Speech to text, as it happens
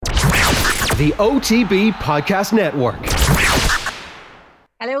the OTB Podcast Network.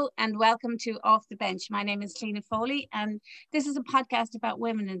 Hello and welcome to Off the Bench. My name is Tina Foley and this is a podcast about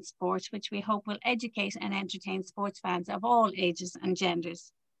women in sport, which we hope will educate and entertain sports fans of all ages and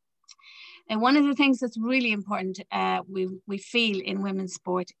genders. And one of the things that's really important we feel in women's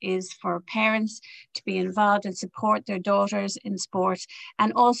sport is for parents to be involved and support their daughters in sport,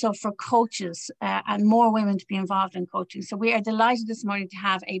 and also for coaches and more women to be involved in coaching. So we are delighted this morning to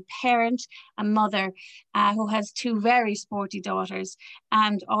have a parent, a mother who has two very sporty daughters,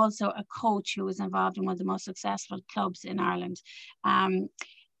 and also a coach who was involved in one of the most successful clubs in Ireland. I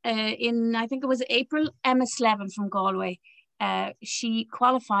think it was April, Emma Slevin from Galway. She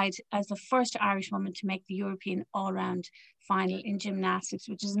qualified as the first Irish woman to make the European all-round final in gymnastics,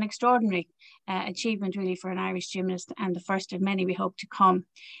 which is an extraordinary achievement really for an Irish gymnast, and the first of many we hope to come.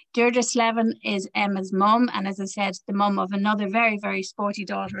 Deirdre Slevin is Emma's mum, and as I said, the mum of another very, very sporty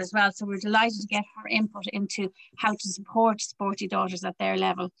daughter as well. So we're delighted to get her input into how to support sporty daughters at their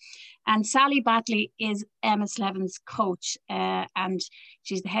level. And Sally Batley is Emma Slevin's coach, and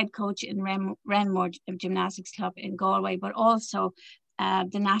she's the head coach in Renmore Gymnastics Club in Galway, but also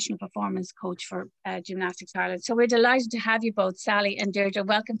the national performance coach for Gymnastics Ireland. So we're delighted to have you both, Sally and Deirdre.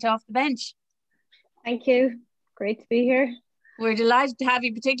 Welcome to Off the Bench. Thank you. Great to be here. We're delighted to have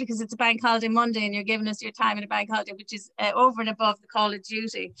you, particularly because it's a bank holiday Monday and you're giving us your time in a bank holiday, which is over and above the call of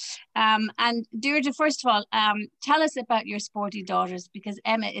duty. And Deirdre, first of all, tell us about your sporty daughters, because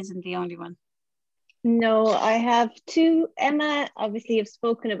Emma isn't the only one. No, I have two. Emma, obviously you've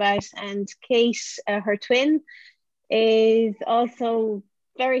spoken about, and Kate, her twin, is also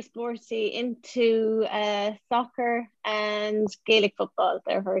very sporty, into soccer and Gaelic football.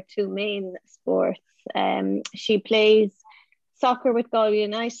 They're her two main sports. She plays soccer with Galway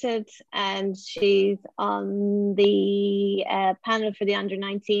United, and she's on the panel for the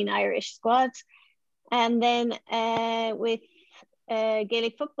under-19 Irish squad. And then with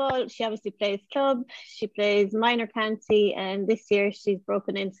Gaelic football, she obviously plays club, she plays minor county, and this year she's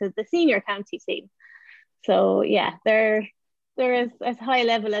broken into the senior county team. So yeah, they're as high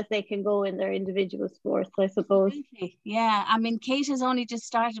level as they can go in their individual sports, I suppose. Yeah, I mean, Kate has only just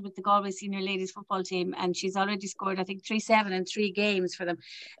started with the Galway senior ladies football team, and she's already scored, I think, 3-7 in 3 games for them.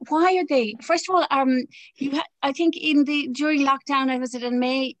 Why are they? First of all, I think during lockdown, was it in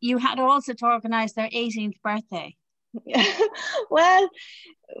May, you had also to organise their 18th birthday. Well,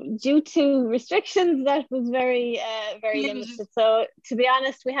 due to restrictions, that was very limited. So to be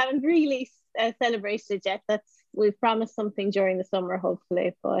honest, we haven't really celebrated yet. We've promised something during the summer,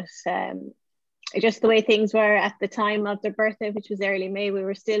 hopefully, but just the way things were at the time of their birthday, which was early May, we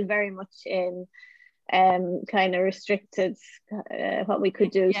were still very much in kind of restricted what we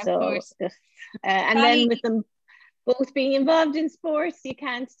could do. Yeah, so just and then with them both being involved in sports, you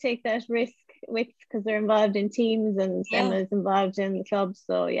can't take that risk because they're involved in teams, and Emma's involved in the club.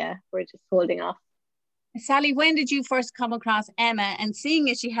 So yeah, we're just holding off. Sally, when did you first come across Emma, and seeing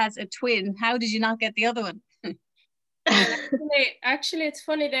as she has a twin, how did you not get the other one? Actually, it's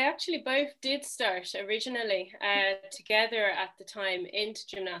funny. They actually both did start originally together at the time into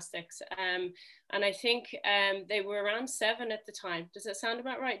gymnastics, and I think they were around 7 at the time. Does that sound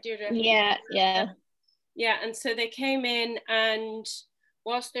about right, Deirdre? Yeah. And so they came in, and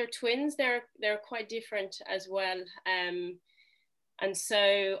whilst they're twins, they're quite different as well. And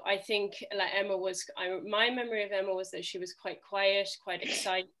so I think like my memory of Emma was that she was quite quiet, quite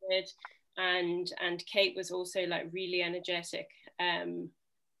excited, and Kate was also like really energetic.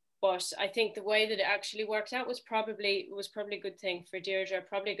 But I think the way that it actually worked out was probably a good thing for Deirdre,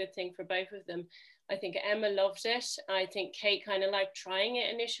 probably a good thing for both of them. I think Emma loved it. I think Kate kind of liked trying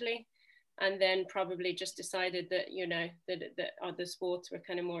it initially, and then probably just decided that, that other sports were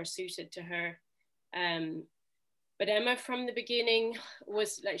kind of more suited to her. But Emma from the beginning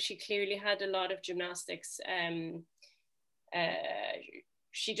was like, she clearly had a lot of gymnastics.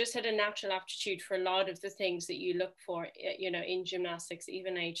 She just had a natural aptitude for a lot of the things that you look for, in gymnastics,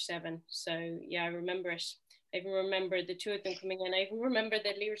 even age 7. So yeah, I remember it. I even remember the two of them coming in. I even remember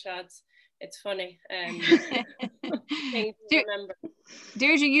the leotards. It's funny. Things to remember.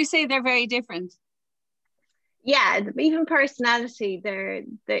 Deirdre, you say they're very different. Yeah, even personality, they're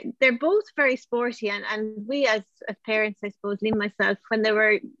both very sporty, and we as parents, I suppose, me and myself, when they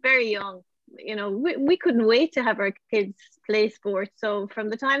were very young, we couldn't wait to have our kids play sports. So from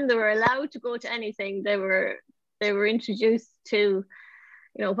the time they were allowed to go to anything, they were introduced to,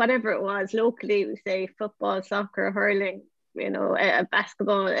 whatever it was locally. We say football, soccer, hurling,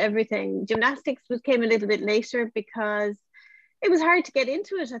 basketball, everything. Gymnastics came a little bit later because it was hard to get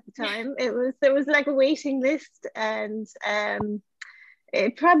into it at the time. There was like a waiting list, and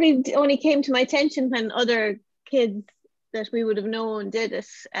it probably only came to my attention when other kids that we would have known did it.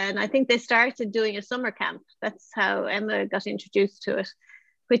 And I think they started doing a summer camp. That's how Emma got introduced to it,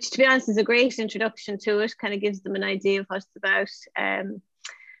 which to be honest is a great introduction to it, kind of gives them an idea of what it's about.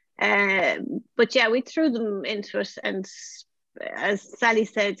 But yeah, we threw them into it. And as Sally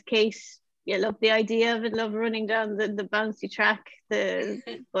said, Kate, you love the idea of it, love running down the bouncy track.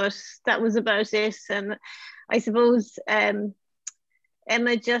 But that was about it. And I suppose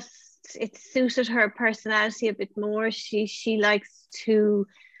Emma just, it suited her personality a bit more. She likes to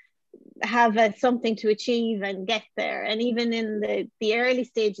have something to achieve and get there. And even in the early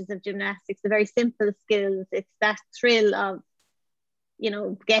stages of gymnastics, the very simple skills, it's that thrill of,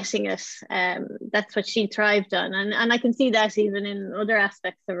 getting it. That's what she thrived on. And I can see that even in other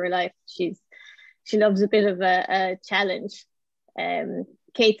aspects of her life. She loves a bit of a challenge.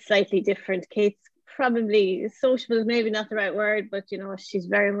 Kate's slightly different. Kate's probably sociable is maybe not the right word, but she's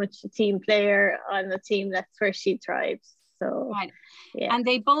very much a team player on the team. That's where she thrives. So right. Yeah. And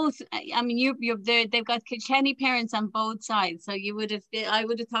they both, I mean, they've got Kilkenny parents on both sides, so I would have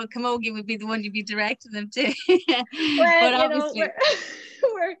thought Camogie would be the one you'd be directing them to. Well, but obviously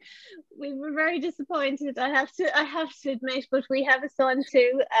we were very disappointed, I have to admit, but we have a son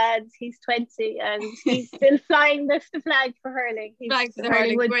too, and he's 20 and he's still flying the flag for hurling. Flag for the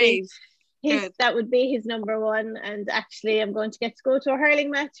hurling, great. That would be his number one. And actually I'm going to get to go to a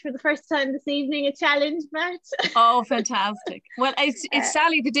hurling match for the first time this evening, a challenge match. Oh, fantastic. Well, it's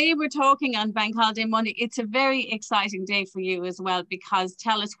Sally, the day we're talking on Bank Holiday Monday, it's a very exciting day for you as well, because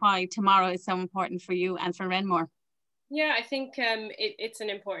tell us why tomorrow is so important for you and for Renmore. Yeah, I think it's an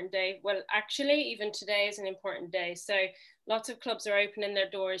important day. Well, actually, even today is an important day. So lots of clubs are opening their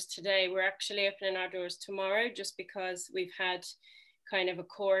doors today. We're actually opening our doors tomorrow, just because we've had kind of a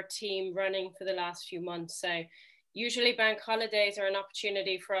core team running for the last few months. So usually bank holidays are an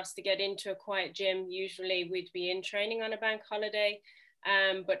opportunity for us to get into a quiet gym. Usually we'd be in training on a bank holiday,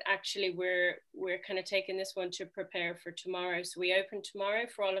 but actually we're kind of taking this one to prepare for tomorrow. So we open tomorrow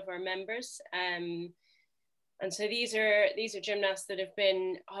for all of our members. And so these are gymnasts that have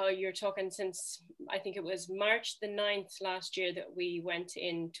been, you're talking since, I think it was March the 9th last year that we went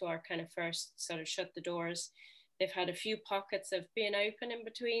into our kind of first sort of shut the doors. They've had a few pockets of being open in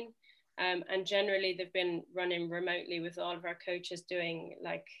between, and generally they've been running remotely with all of our coaches doing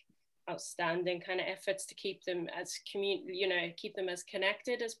like outstanding kind of efforts to keep them as keep them as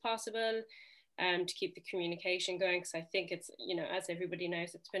connected as possible, to keep the communication going. Because I think it's, as everybody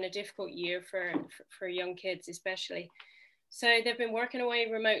knows, it's been a difficult year for young kids especially. So they've been working away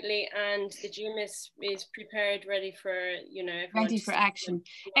remotely, and the gym is prepared, ready for, ready for action.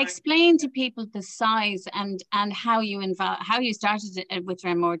 Explain to people the size and how you started with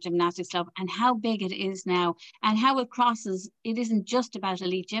Renmore Gymnastics Club and how big it is now, and how it crosses. It isn't just about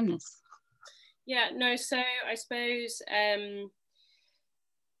elite gymnasts. Yeah, no. So I suppose.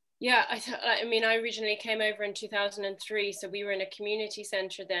 Yeah, I originally came over in 2003, so we were in a community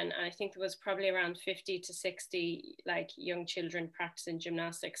centre then. And I think there was probably around 50 to 60 like young children practicing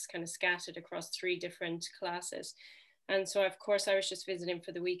gymnastics, kind of scattered across 3 different classes. And so, of course, I was just visiting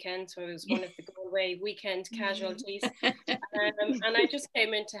for the weekend, so I was one of the Galway weekend casualties. And I just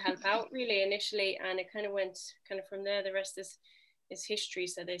came in to help out really initially, and it kind of went from there. The rest is history,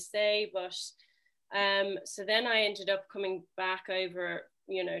 so they say. But so then I ended up coming back over,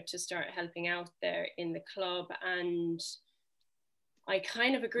 to start helping out there in the club, and I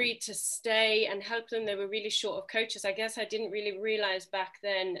kind of agreed to stay and help them. They were really short of coaches. I guess I didn't really realize back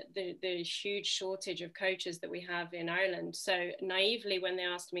then the huge shortage of coaches that we have in Ireland. So naively, when they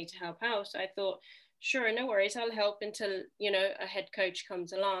asked me to help out, I thought, sure, no worries, I'll help until, a head coach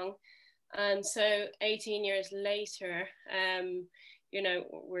comes along. And so 18 years later,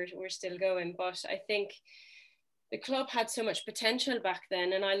 we're still going. But I think the club had so much potential back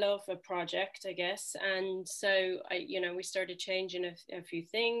then, and I love a project, I guess. And so we started changing a few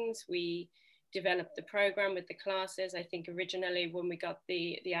things. We developed the program with the classes. I think originally when we got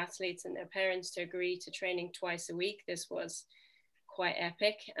the athletes and their parents to agree to training twice a week, this was quite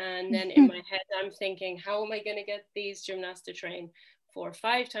epic. And then in my head, I'm thinking, how am I going to get these gymnasts to train 4 or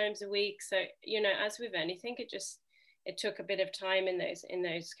 5 times a week? So, as with anything, it took a bit of time in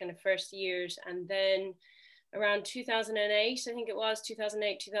those kind of first years. And then around 2008, I think it was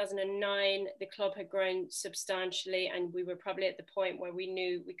 2008, 2009, the club had grown substantially, and we were probably at the point where we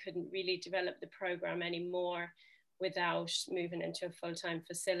knew we couldn't really develop the program anymore without moving into a full-time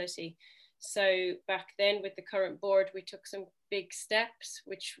facility. So back then with the current board, we took some big steps,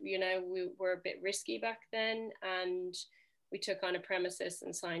 which, we were a bit risky back then. And we took on a premises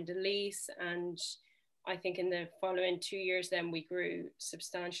and signed a lease, and I think in the following 2 years, then we grew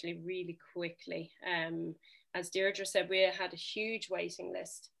substantially really quickly. As Deirdre said, we had a huge waiting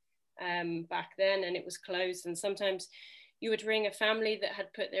list back then, and it was closed. And sometimes you would ring a family that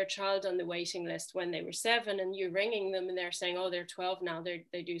had put their child on the waiting list when they were 7, and you're ringing them and they're saying, oh, they're 12 now,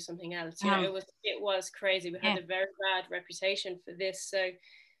 they do something else. You know, it was crazy. We had a very bad reputation for this. So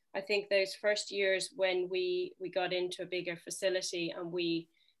I think those first years when we got into a bigger facility and we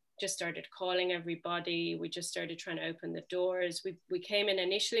just started calling everybody, we just started trying to open the doors. We came in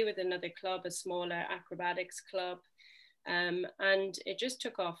initially with another club, a smaller acrobatics club, and it just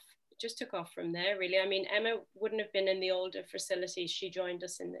took off. Just took off from there, really. I mean, Emma wouldn't have been in the older facility. She joined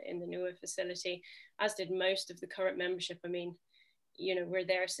us in the newer facility, as did most of the current membership. I mean, you know, we're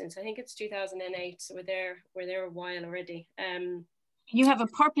there since, I think it's 2008, so we're there a while already. You have a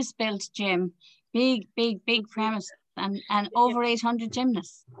purpose-built gym, big premise, and over 800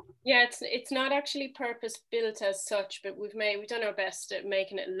 gymnasts. Yeah, it's not actually purpose-built as such, but we've done our best at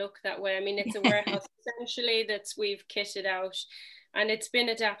making it look that way. I mean, it's a warehouse essentially we've kitted out. And it's been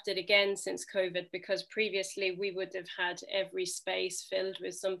adapted again since COVID, because previously we would have had every space filled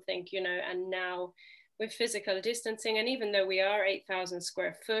with something, you know, and now with physical distancing, and even though we are 8,000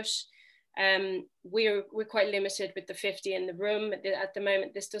 square foot, we're quite limited with the 50 in the room. At the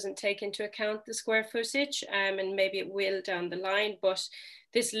moment, this doesn't take into account the square footage, and maybe it will down the line, but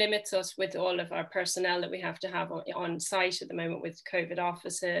this limits us with all of our personnel that we have to have on site at the moment with COVID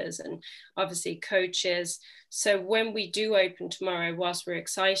offices and obviously coaches. So when we do open tomorrow, whilst we're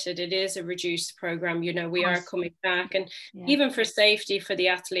excited, it is a reduced program. You know, we are coming back, and even for safety for the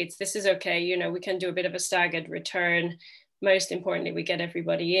athletes, this is okay. You know, we can do a bit of a staggered return. Most importantly, we get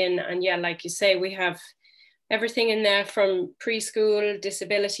everybody in. And yeah, like you say, we have everything in there from preschool,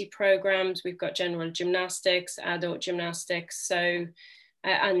 disability programs. We've got general gymnastics, adult gymnastics. So,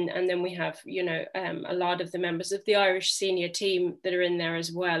 and then we have, you know, a lot of the members of the Irish senior team that are in there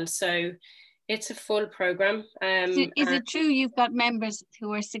as well. So it's a full program. Is it true you've got members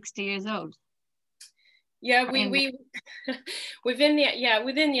who are 60 years old? Yeah, we within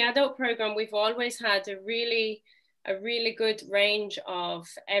the adult program, we've always had a really good range of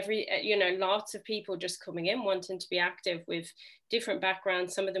lots of people just coming in wanting to be active with different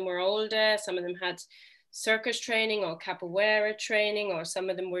backgrounds. Some of them were older, some of them had circus training or capoeira training, or some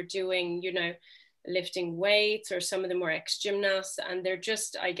of them were doing, you know, lifting weights, or some of them were ex-gymnasts, and they're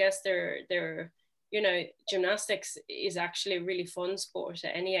just, I guess they're you know, gymnastics is actually a really fun sport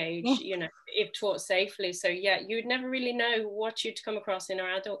at any age, you know, if taught safely. So yeah, you'd never really know what you'd come across in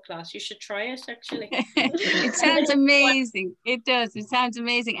our adult class. You should try it, actually. It sounds amazing. It does. It sounds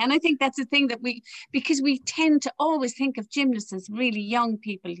amazing. And I think that's the thing that because we tend to always think of gymnasts as really young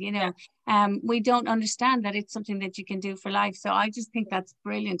people, you know, we don't understand that it's something that you can do for life. So I just think that's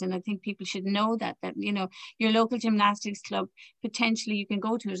brilliant. And I think people should know that, you know, your local gymnastics club, potentially you can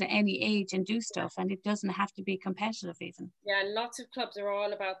go to it at any age and do stuff, and it doesn't have to be competitive even. Yeah, lots of clubs are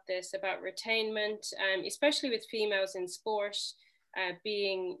all about this, about retainment, especially with females in sport,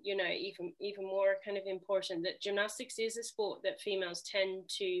 being, you know, even more kind of important, that gymnastics is a sport that females tend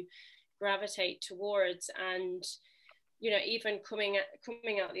to gravitate towards. And you know, even coming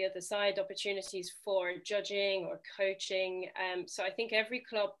out the other side, opportunities for judging or coaching. So I think every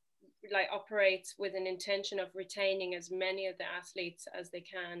club like operates with an intention of retaining as many of the athletes as they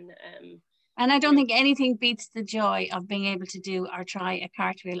can. And I don't think anything beats the joy of being able to do or try a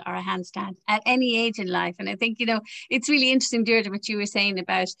cartwheel or a handstand at any age in life. And I think, you know, it's really interesting, Deirdre, what you were saying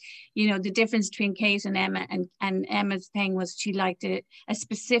about, you know, the difference between Kate and Emma. And Emma's thing was she liked a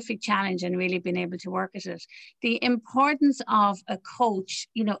specific challenge and really been able to work at it. The importance of a coach,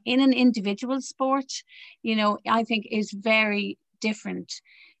 you know, in an individual sport, you know, I think is very different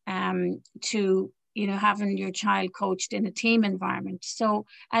to, you know, having your child coached in a team environment. So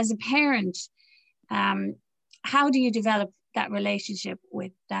as a parent, how do you develop that relationship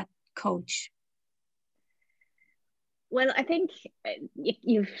with that coach? Well, I think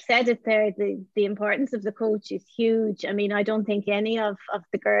you've said it there, the importance of the coach is huge. I mean, I don't think any of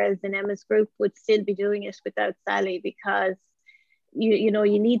the girls in Emma's group would still be doing it without Sally, because you know,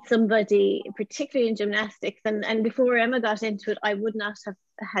 you need somebody, particularly in gymnastics. And before Emma got into it, I would not have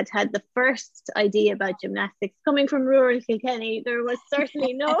had the first idea about gymnastics. Coming from rural Kilkenny, there was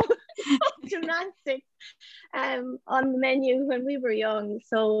certainly no gymnastics on the menu when we were young.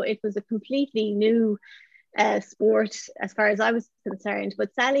 So it was a completely new sport as far as I was concerned.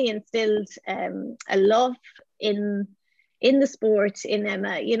 But Sally instilled a love in the sport in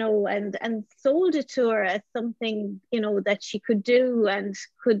Emma, you know, and sold it to her as something, you know, that she could do and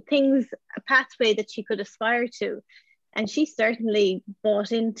a pathway that she could aspire to. And she certainly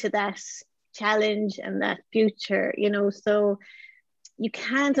bought into that challenge and that future, you know. So you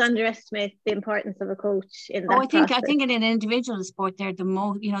can't underestimate the importance of a coach in that process. I think in an individual sport, they're the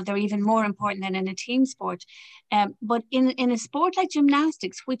most, you know, they're even more important than in a team sport. But in a sport like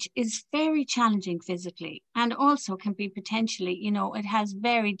gymnastics, which is very challenging physically and also can be potentially, you know, it has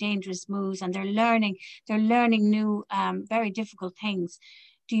very dangerous moves, and they're learning new, very difficult things.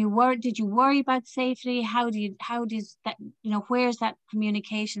 Did you worry about safety? How does that, you know, where's that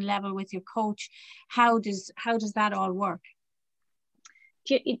communication level with your coach? How does that all work?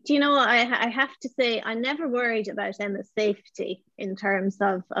 Do you know, I have to say, I never worried about Emma's safety in terms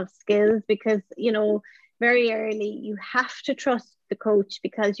of skills, because, you know, very early you have to trust the coach,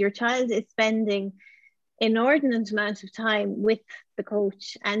 because your child is spending inordinate amount of time with the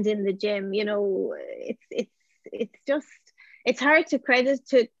coach and in the gym. You know, it's just, it's hard to credit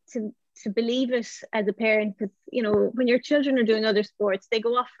to believe it as a parent, because, you know, when your children are doing other sports, they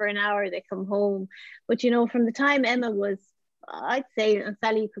go off for an hour, they come home. But, you know, from the time Emma was, I'd say, and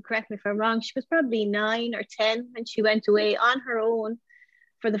Sally, you could correct me if I'm wrong, she was probably 9 or 10 when she went away on her own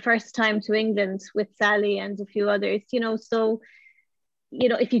for the first time to England with Sally and a few others, you know. So, you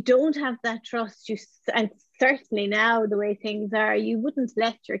know, if you don't have that trust, and certainly now the way things are, you wouldn't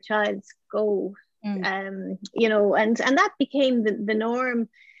let your child go, you know, and that became the norm.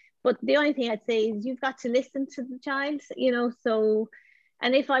 But the only thing I'd say is you've got to listen to the child, you know. So,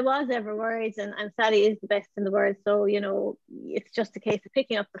 and if I was ever worried, and Sally is the best in the world, so, you know, it's just a case of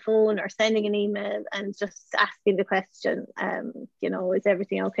picking up the phone or sending an email and just asking the question, you know, is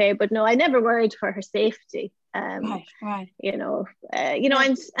everything okay? But no, I never worried for her safety. Right. You know,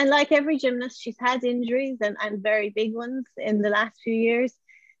 and like every gymnast, she's had injuries and very big ones in the last few years.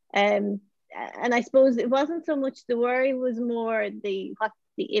 And I suppose it wasn't so much the worry, was more what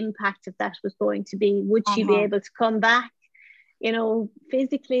the impact of that was going to be. Would she be able to come back, you know,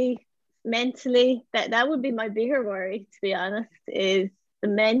 physically, mentally? That would be my bigger worry, to be honest, is the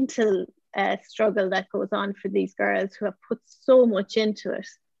mental struggle that goes on for these girls who have put so much into it.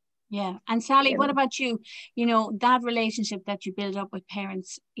 Yeah. And Sally, what about you? You know, that relationship that you build up with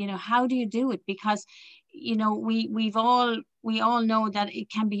parents, you know, how do you do it? Because, you know, we all know that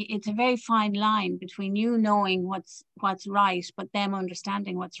it's a very fine line between you knowing what's right, but them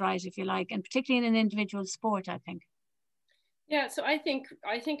understanding what's right, if you like, and particularly in an individual sport, I think. Yeah, so I think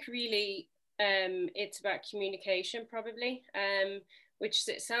really it's about communication, probably, which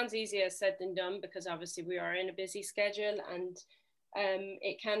sounds easier said than done, because obviously we are in a busy schedule, and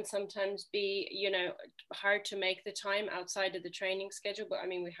it can sometimes be, you know, hard to make the time outside of the training schedule, but I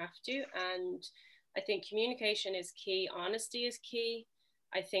mean, we have to. And I think communication is key. Honesty is key.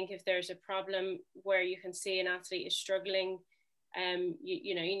 I think if there's a problem where you can see an athlete is struggling,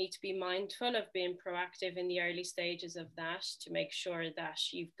 you know, you need to be mindful of being proactive in the early stages of that, to make sure that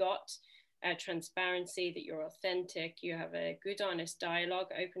you've got transparency, that you're authentic, you have a good, honest dialogue,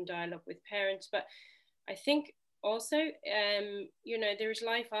 open dialogue with parents. But I think also, you know, there's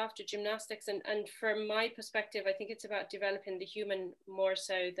life after gymnastics, and from my perspective, I think it's about developing the human more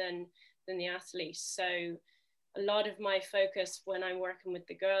so than the athlete. So a lot of my focus when I'm working with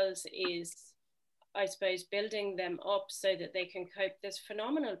the girls is, I suppose, building them up so that they can cope. There's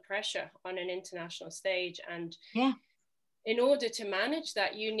phenomenal pressure on an international stage, and in order to manage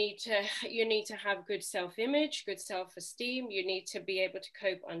that, you need to have good self-image, good self-esteem. You need to be able to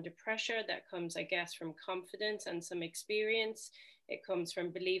cope under pressure. That comes, I guess, from confidence and some experience. It comes from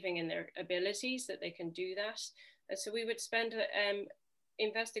believing in their abilities, that they can do that. So we would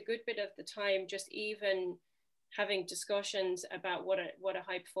invest a good bit of the time just even having discussions about what a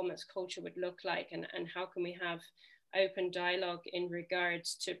high performance culture would look like, and how can we have open dialogue in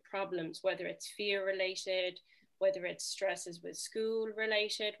regards to problems, whether it's fear related, whether it's stresses with school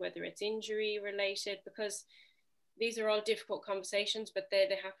related, whether it's injury related, because these are all difficult conversations, but they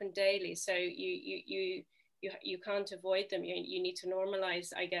happen daily. So you can't avoid them. You need to normalize,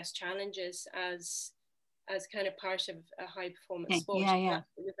 I guess, challenges as kind of part of a high performance sport. That's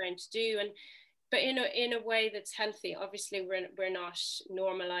what you're going to do. But in a way that's healthy. Obviously, we're not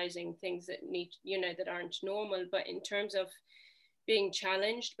normalizing things that that aren't normal, but in terms of being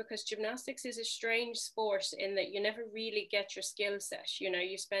challenged, because gymnastics is a strange sport in that you never really get your skill set. You know,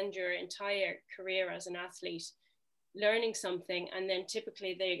 you spend your entire career as an athlete learning something, and then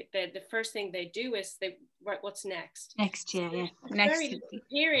typically the first thing they do is what's next? Next, Next very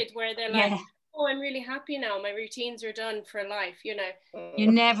period where they're like, oh, I'm really happy now. My routines are done for life. You know,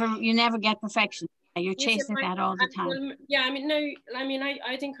 you never get perfection. You're chasing that all the time.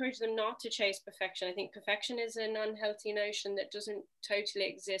 I'd encourage them not to chase perfection. I think perfection is an unhealthy notion that doesn't totally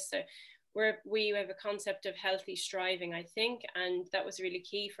exist. So we have a concept of healthy striving, I think, and that was really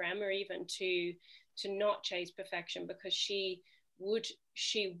key for Emma, even to not chase perfection, because it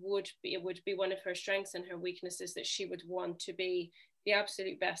would be one of her strengths and her weaknesses that she would want to be the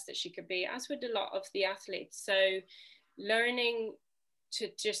absolute best that she could be, as would a lot of the athletes. So learning to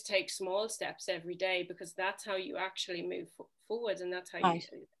just take small steps every day, because that's how you actually move forward, and that's how you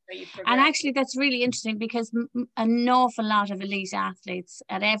progress. And actually that's really interesting, because an awful lot of elite athletes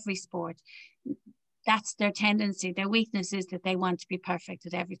at every sport, that's their tendency. Their weakness is that they want to be perfect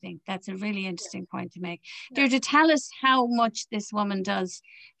at everything. That's a really interesting point to make. Deirdre, tell us how much this woman does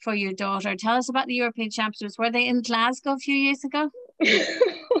for your daughter. Tell us about the European Championships. Were they in Glasgow a few years ago?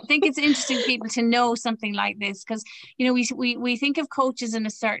 I think it's interesting for people to know something like this, because we think of coaches in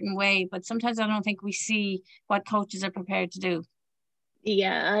a certain way, but sometimes I don't think we see what coaches are prepared to do.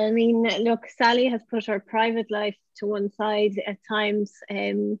 Yeah, I mean, look, Sally has put her private life to one side at times.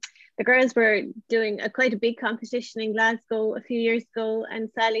 The girls were doing quite a big competition in Glasgow a few years ago,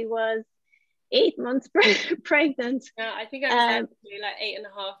 and Sally was 8 months pregnant. Yeah, I think I was actually like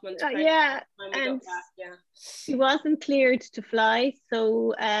 8.5 months pregnant. Yeah, and she wasn't cleared to fly,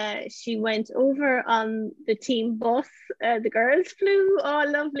 so she went over on the team bus. The girls flew all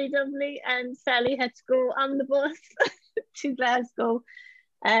lovely dovely, and Sally had to go on the bus to Glasgow.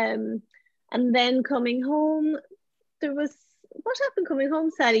 And then coming home, what happened coming home,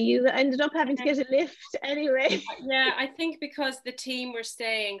 Sally? You ended up having to get a lift anyway. Yeah, I think because the team were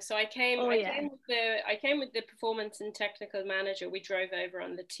staying. So I came with the performance and technical manager. We drove over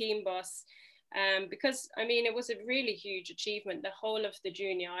on the team bus. Because I mean, it was a really huge achievement. The whole of the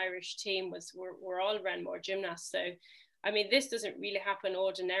junior Irish team were all Renmore gymnasts. So I mean, this doesn't really happen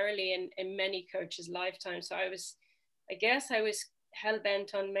ordinarily in many coaches' lifetimes. So I guess I was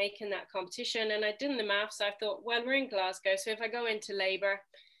hell-bent on making that competition, and I did the maths. I thought, well, we're in Glasgow, so if I go into labour,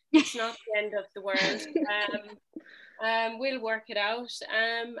 it's not the end of the world. We'll work it out.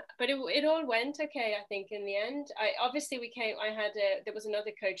 But it all went okay, I think, in the end. There was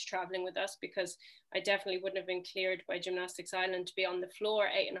another coach traveling with us, because I definitely wouldn't have been cleared by Gymnastics Ireland to be on the floor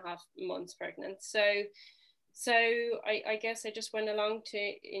 8.5 months pregnant. So I guess I just went along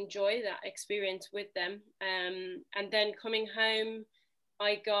to enjoy that experience with them. And then coming home,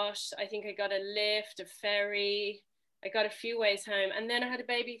 I think I got a lift, a ferry, I got a few ways home. And then I had a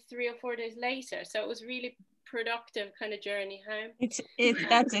baby 3 or 4 days later. So it was really productive kind of journey home.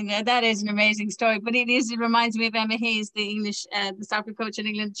 That is an amazing story, but it reminds me of Emma Hayes, the English the soccer coach in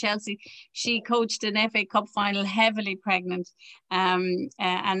England, Chelsea. She coached an FA Cup final heavily pregnant, and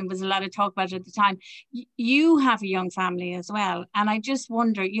there was a lot of talk about it at the time. You have a young family as well, and I just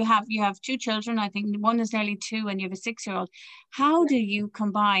wonder, you have 2 children. I think one is nearly 2 and you have a 6-year-old. How do you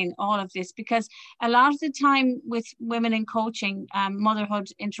combine all of this? Because a lot of the time with women in coaching, motherhood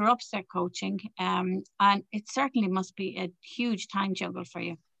interrupts their coaching, and it certainly must be a huge time juggle for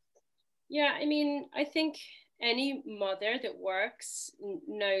you. Yeah, I mean, I think any mother that works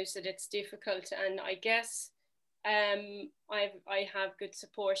knows that it's difficult, and I guess I have good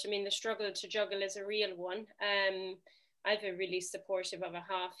support. I mean, the struggle to juggle is a real one. I have a really supportive of a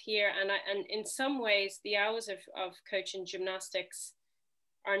half here, and in some ways the hours of coaching gymnastics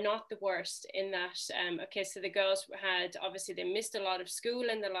are not the worst in that. So the girls they missed a lot of school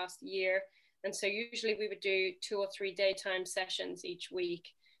in the last year. And so usually we would do 2 or 3 daytime sessions each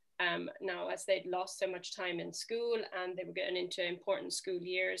week. Now, as they'd lost so much time in school and they were getting into important school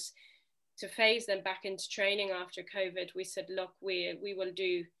years, to phase them back into training after COVID, we said, look, we will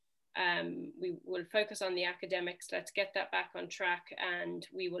focus on the academics. Let's get that back on track, and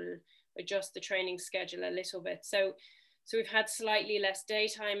we will adjust the training schedule a little bit. So we've had slightly less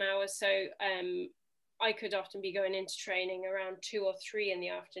daytime hours. So I could often be going into training around 2 or 3 in the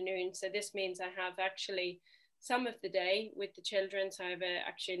afternoon. So this means I have actually some of the day with the children. So I have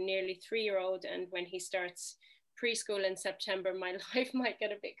actually a nearly 3-year-old, and when he starts preschool in September, my life might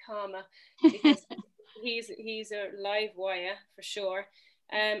get a bit calmer, because he's a live wire for sure.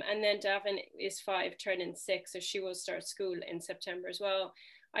 And then Davin is 5, turning 6, so she will start school in September as well.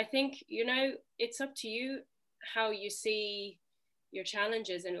 I think, it's up to you how you see your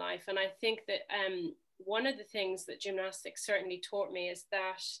challenges in life. And I think that one of the things that gymnastics certainly taught me is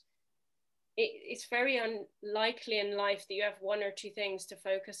that it's very unlikely in life that you have 1 or 2 things to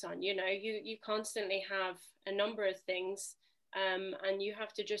focus on. You constantly have a number of things, and you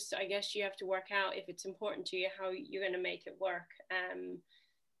have to you have to work out, if it's important to you, how you're going to make it work.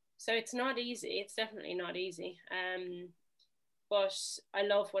 So it's not easy. It's definitely not easy. But I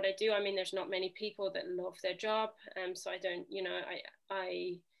love what I do. I mean, there's not many people that love their job. So I don't,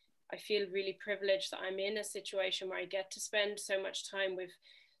 I feel really privileged that I'm in a situation where I get to spend so much time with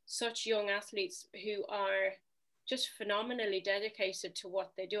such young athletes who are just phenomenally dedicated to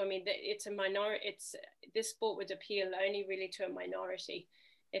what they do. I mean, it's a minority. This sport would appeal only really to a minority.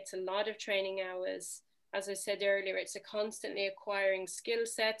 It's a lot of training hours. As I said earlier, it's a constantly acquiring skill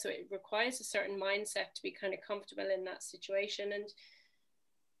set. So it requires a certain mindset to be kind of comfortable in that situation. And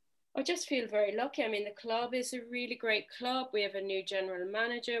I just feel very lucky. I mean, the club is a really great club. We have a new general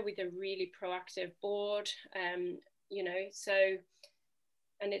manager with a really proactive board, you know, so,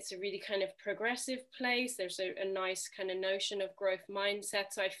 and it's a really kind of progressive place. There's a nice kind of notion of growth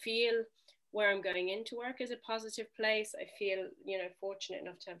mindset. So I feel where I'm going into work is a positive place. I feel, you know, fortunate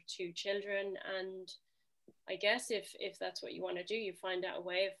enough to have 2 children, and I guess if that's what you want to do, you find out a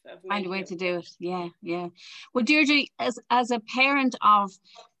way of find a way to do it. Yeah, yeah. Well, Deirdre, as a parent of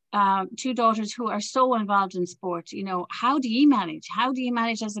 2 daughters who are so involved in sport, you know, how do you manage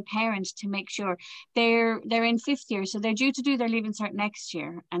as a parent to make sure they're in 5th year, so they're due to do their Leaving Cert next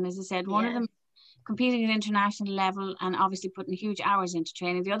year, and as I said, one of them competing at international level and obviously putting huge hours into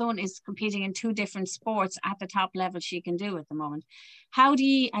training. The other one is competing in 2 different sports at the top level she can do at the moment. How do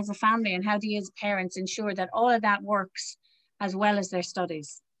you as a family and how do you as parents ensure that all of that works as well as their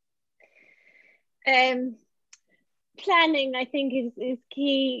studies? Planning, I think, is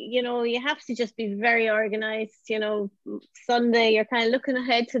key. You know, you have to just be very organized. You know, Sunday you're kind of looking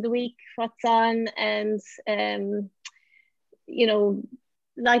ahead to the week, what's on, and you know,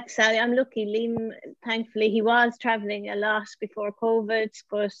 like Sally, I'm lucky. Liam, thankfully, he was traveling a lot before COVID,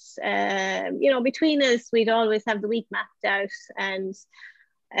 but you know, between us, we'd always have the week mapped out, and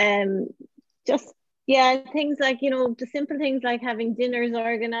just things like, you know, the simple things like having dinners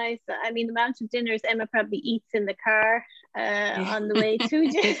organized. I mean, the amount of dinners Emma probably eats in the car on the way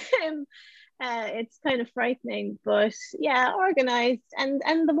to gym, it's kind of frightening, but yeah, organized and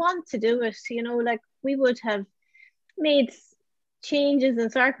the want to do it. You know, like we would have made changes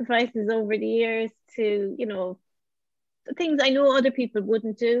and sacrifices over the years to, you know, things I know other people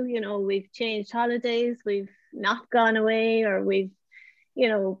wouldn't do. You know, we've changed holidays, we've not gone away, or we've, you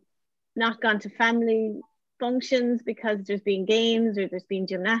know, not gone to family functions because there's been games or there's been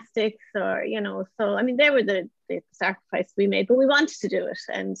gymnastics, or, you know, so I mean, they were the sacrifices we made, but we wanted to do it.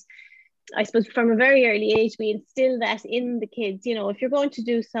 And I suppose from a very early age we instill that in the kids. You know, if you're going to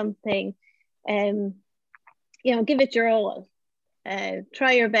do something, you know, give it your all,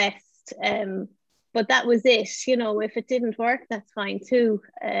 try your best, but that was it. You know, if it didn't work, that's fine too.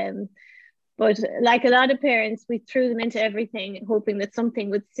 But like a lot of parents, we threw them into everything hoping that something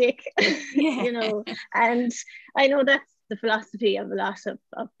would stick. You know, and I know that's the philosophy of a lot of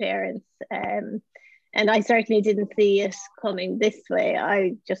parents, and I certainly didn't see it coming this way.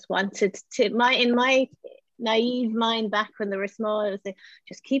 I just wanted to, in my naive mind back when they were small, I was like,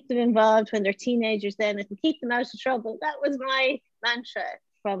 just keep them involved when they're teenagers, then it will keep them out of trouble. That was my mantra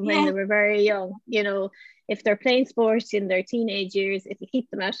from when they were very young. You know, if they're playing sports in their teenage years, it will keep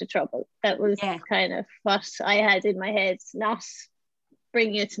them out of trouble. That was kind of what I had in my head, not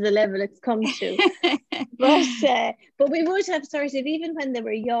bringing it to the level it's come to. But we would have started, even when they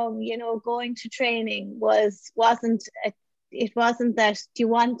were young, you know, going to training wasn't that, do you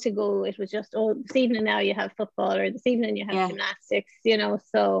want to go? It was just, oh, this evening now you have football, or this evening you have gymnastics, you know,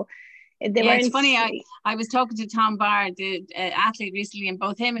 so it's funny. I was talking to Tom Barr, the athlete, recently, and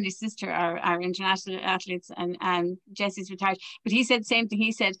both him and his sister are international athletes, and Jesse's retired. But he said the same thing.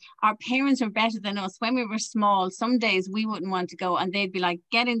 He said our parents were better than us when we were small. Some days we wouldn't want to go, and they'd be like,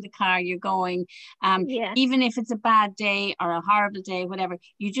 "Get in the car, you're going." Even if it's a bad day or a horrible day, whatever,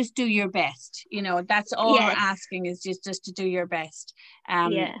 you just do your best. You know, that's all we're asking, is just to do your best.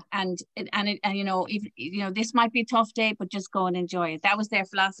 And you know, if, you know, this might be a tough day, but just go and enjoy it. That was their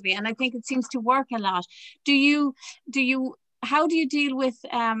philosophy, and I think it seems to work a lot. How do you deal with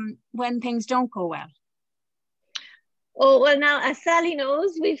when things don't go well? Oh, well, now, as Sally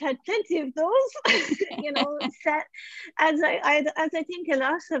knows, we've had plenty of those. You know, as I think a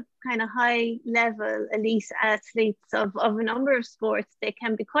lot of kind of high level elite athletes of a number of sports, they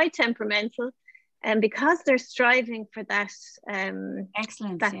can be quite temperamental, and because they're striving for that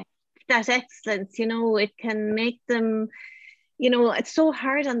excellence, that excellence, you know, it can make them, you know, it's so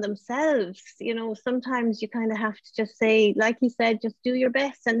hard on themselves. You know, sometimes you kind of have to just say, like you said, just do your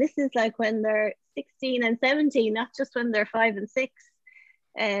best. And this is like when they're 16 and 17, not just when they're 5 and 6.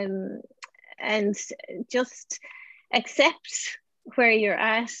 And just accept where you're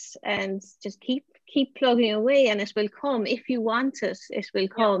at and just keep plugging away, and it will come. If you want it, it will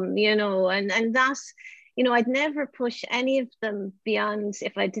come, you know, and that, you know, I'd never push any of them beyond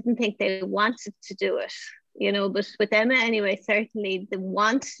if I didn't think they wanted to do it. You know, but with Emma anyway, certainly the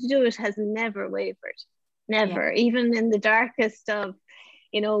want to do it has never wavered, never. Even in the darkest of,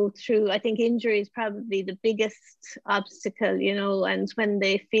 you know, through, I think injury is probably the biggest obstacle, you know, and when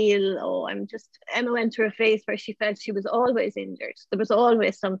they feel, oh, Emma went through a phase where she felt she was always injured. There was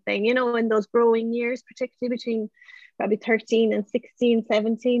always something, you know, in those growing years, particularly between probably 13 and 16,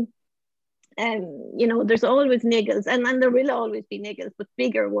 17. You know, there's always niggles, and there will always be niggles, but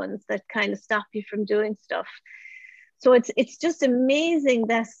bigger ones that kind of stop you from doing stuff. So it's just amazing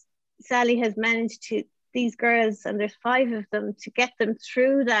that Sally has managed to, these girls, and there's 5 of them, to get them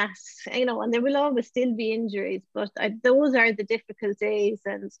through that, you know, and there will always still be injuries, but those are the difficult days.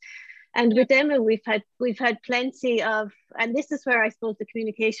 And with Emma, we've had plenty of, and this is where I suppose the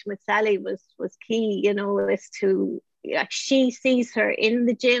communication with Sally was key, you know, is to, like, she sees her in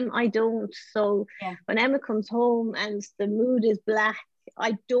the gym, I don't. So when Emma comes home and the mood is black,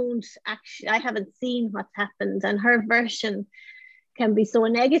 I haven't seen what's happened, and her version can be so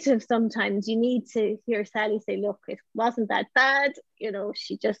negative sometimes. You need to hear Sally say, look, it wasn't that bad, you know,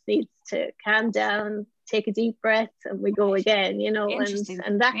 she just needs to calm down, take a deep breath, and we go again, you know.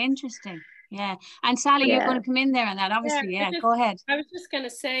 And that's interesting. Yeah. And Sally, you're going to come in there on that, obviously. Go ahead. I was just going to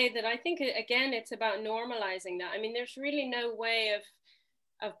say that I think, again, it's about normalizing that. I mean, there's really no way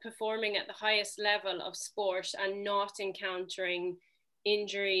of performing at the highest level of sport and not encountering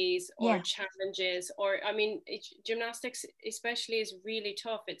injuries or challenges, or I mean, gymnastics especially is really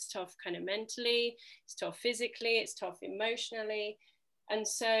tough. It's tough kind of mentally, it's tough physically, it's tough emotionally. And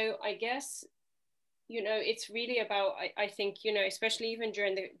so I guess, you know, it's really about, I think, you know, especially even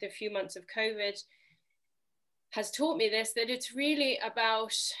during the few months of COVID has taught me this, that it's really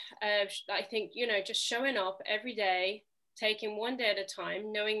about, I think, you know, just showing up every day, taking one day at a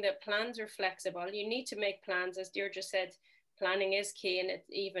time, knowing that plans are flexible. You need to make plans, as Deirdre said, planning is key, and it's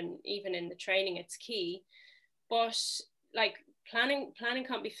even in the training, it's key. But like planning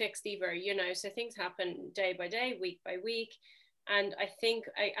can't be fixed either, you know, so things happen day by day, week by week. And I think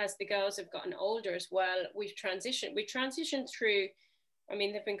as the girls have gotten older as well, we transitioned through, I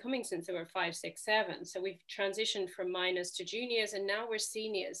mean, they've been coming since they were 5, 6, 7. So we've transitioned from minors to juniors, and now we're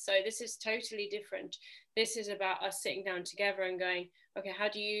seniors. So this is totally different. This is about us sitting down together and going, okay, how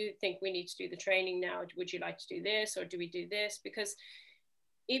do you think we need to do the training now? Would you like to do this, or do we do this? Because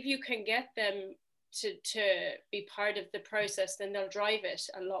if you can get them to be part of the process, then they'll drive it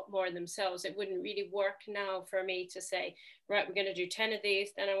a lot more themselves. It wouldn't really work now for me to say, right, we're going to do 10 of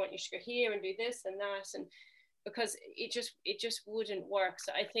these, then I want you to go here and do this and that, and because it just wouldn't work.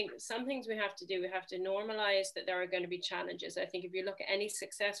 So I think some things we have to do, we have to normalize that there are going to be challenges. I think if you look at any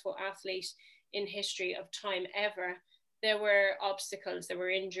successful athlete in history of time ever, there were obstacles, there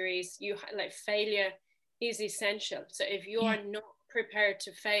were injuries. Like failure is essential. So if you are not prepared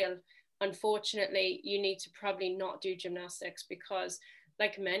to fail, unfortunately, you need to probably not do gymnastics, because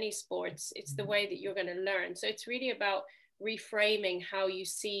like many sports, it's the way that you're going to learn. So it's really about reframing how you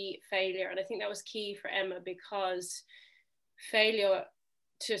see failure. And I think that was key for Emma, because failure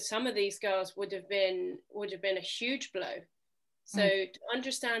to some of these girls would have been a huge blow. So to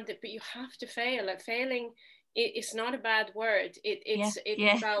understand that, but you have to fail. Like failing, it's not a bad word. It's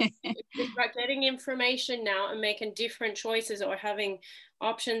about getting information now and making different choices, or having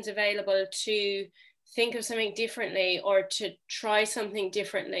options available to think of something differently or to try something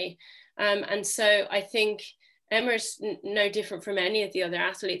differently. And so I think Emma's no different from any of the other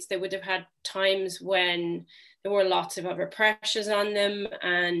athletes. They would have had times when there were lots of other pressures on them,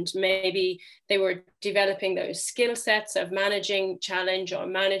 and maybe they were developing those skill sets of managing challenge or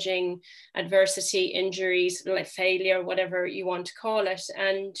managing adversity, injuries, like failure, whatever you want to call it.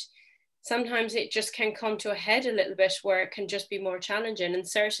 And sometimes it just can come to a head a little bit where it can just be more challenging. And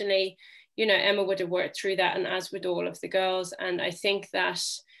certainly, you know, Emma would have worked through that, and as would all of the girls. And I think that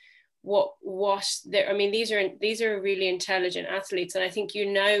these are really intelligent athletes, and I think,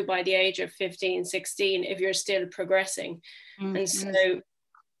 you know, by the age of 15, 16, if you're still progressing. And so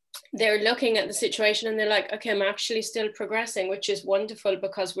they're looking at the situation and they're like, okay, I'm actually still progressing, which is wonderful,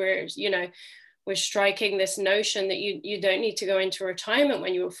 because we're striking this notion that you don't need to go into retirement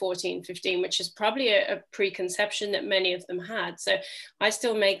when you were 14, 15, which is probably a preconception that many of them had. So I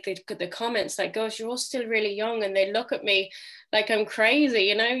still make the comments like, gosh, you're all still really young. And they look at me like I'm crazy.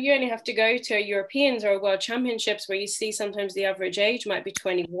 You know, you only have to go to Europeans or World Championships where you see sometimes the average age might be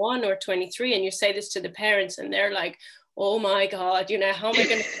 21 or 23. And you say this to the parents and they're like, oh my God, you know, how am I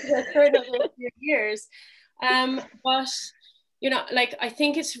going to do that for another few years? But you know, like, I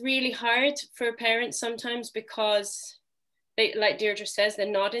think it's really hard for parents sometimes, because they, like Deirdre says, they're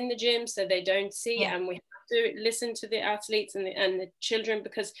not in the gym, so they don't see, and we have to listen to the athletes and the children,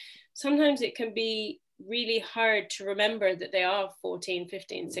 because sometimes it can be really hard to remember that they are 14,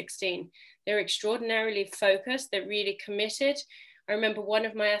 15, 16. They're extraordinarily focused. They're really committed. I remember one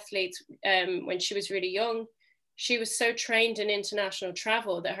of my athletes, when she was really young, she was so trained in international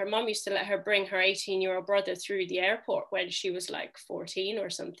travel that her mom used to let her bring her 18-year-old brother through the airport when she was like 14 or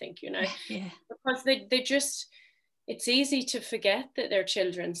something, you know. Yeah. Because they just, it's easy to forget that they're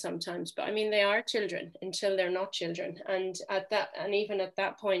children sometimes, but I mean, they are children until they're not children. And even at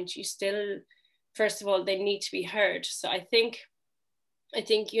that point, you still, first of all, they need to be heard. So I think,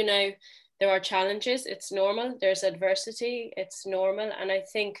 you know, there are challenges. It's normal. There's adversity. It's normal. And I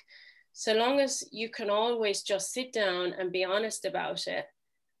think so long as you can always just sit down and be honest about it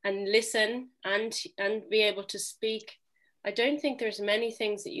and listen and be able to speak, I don't think there's many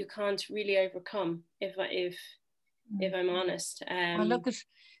things that you can't really overcome, if I'm honest. Well, look,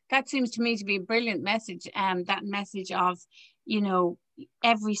 that seems to me to be a brilliant message. That message of, you know,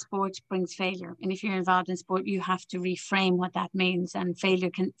 every sport brings failure, and if you're involved in sport, you have to reframe what that means. And failure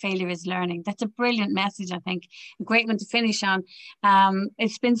is learning. That's a brilliant message. I think a great one to finish on.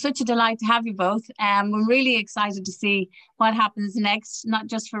 It's been such a delight to have you both. We're really excited to see what happens next, not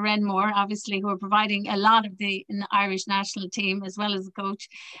just for Renmore, obviously, who are providing a lot of the Irish national team as well as a coach,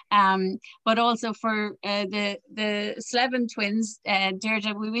 but also for the Slevin twins.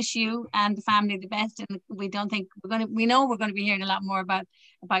 Deirdre, we wish you and the family the best, and we know we're going to be hearing a lot more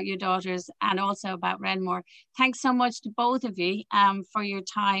about your daughters and also about Renmore. Thanks so much to both of you for your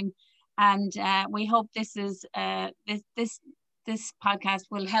time, and we hope this podcast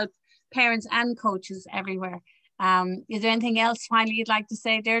will help parents and coaches everywhere. Is there anything else finally you'd like to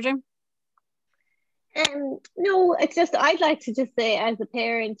say, Deirdre? No, it's just, I'd like to just say, as a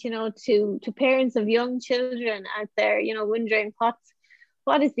parent, you know, to parents of young children out there, you know, wondering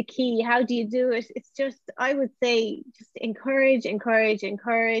what is the key? How do you do it? It's just, I would say, just encourage.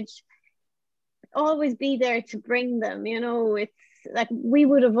 Always be there to bring them, you know. It's like we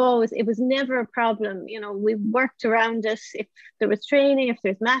would have always, it was never a problem, you know, we worked around it. If there was training, if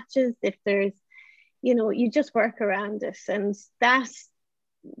there's matches, if there's, you know, you just work around it, and that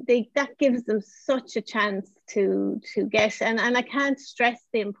gives them such a chance to get, and I can't stress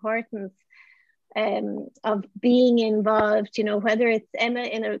the importance of being involved, you know, whether it's Emma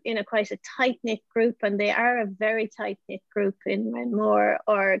in a quite a tight-knit group, and they are a very tight-knit group in Renmore,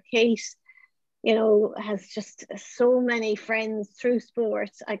 or Kate, you know, has just so many friends through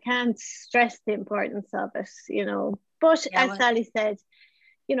sports. I can't stress the importance of it, you know. But as Sally said,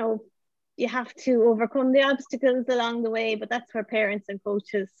 you know, you have to overcome the obstacles along the way, but that's where parents and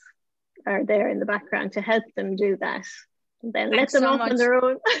coaches are there in the background to help them do that. And then let them off on their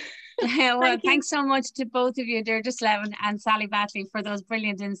own. Well, thanks so much to both of you, Deirdre Slevin and Sally Batley, for those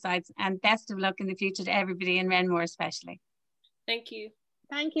brilliant insights, and best of luck in the future to everybody in Renmore especially. Thank you.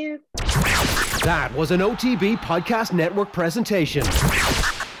 Thank you. That was an OTB Podcast Network presentation.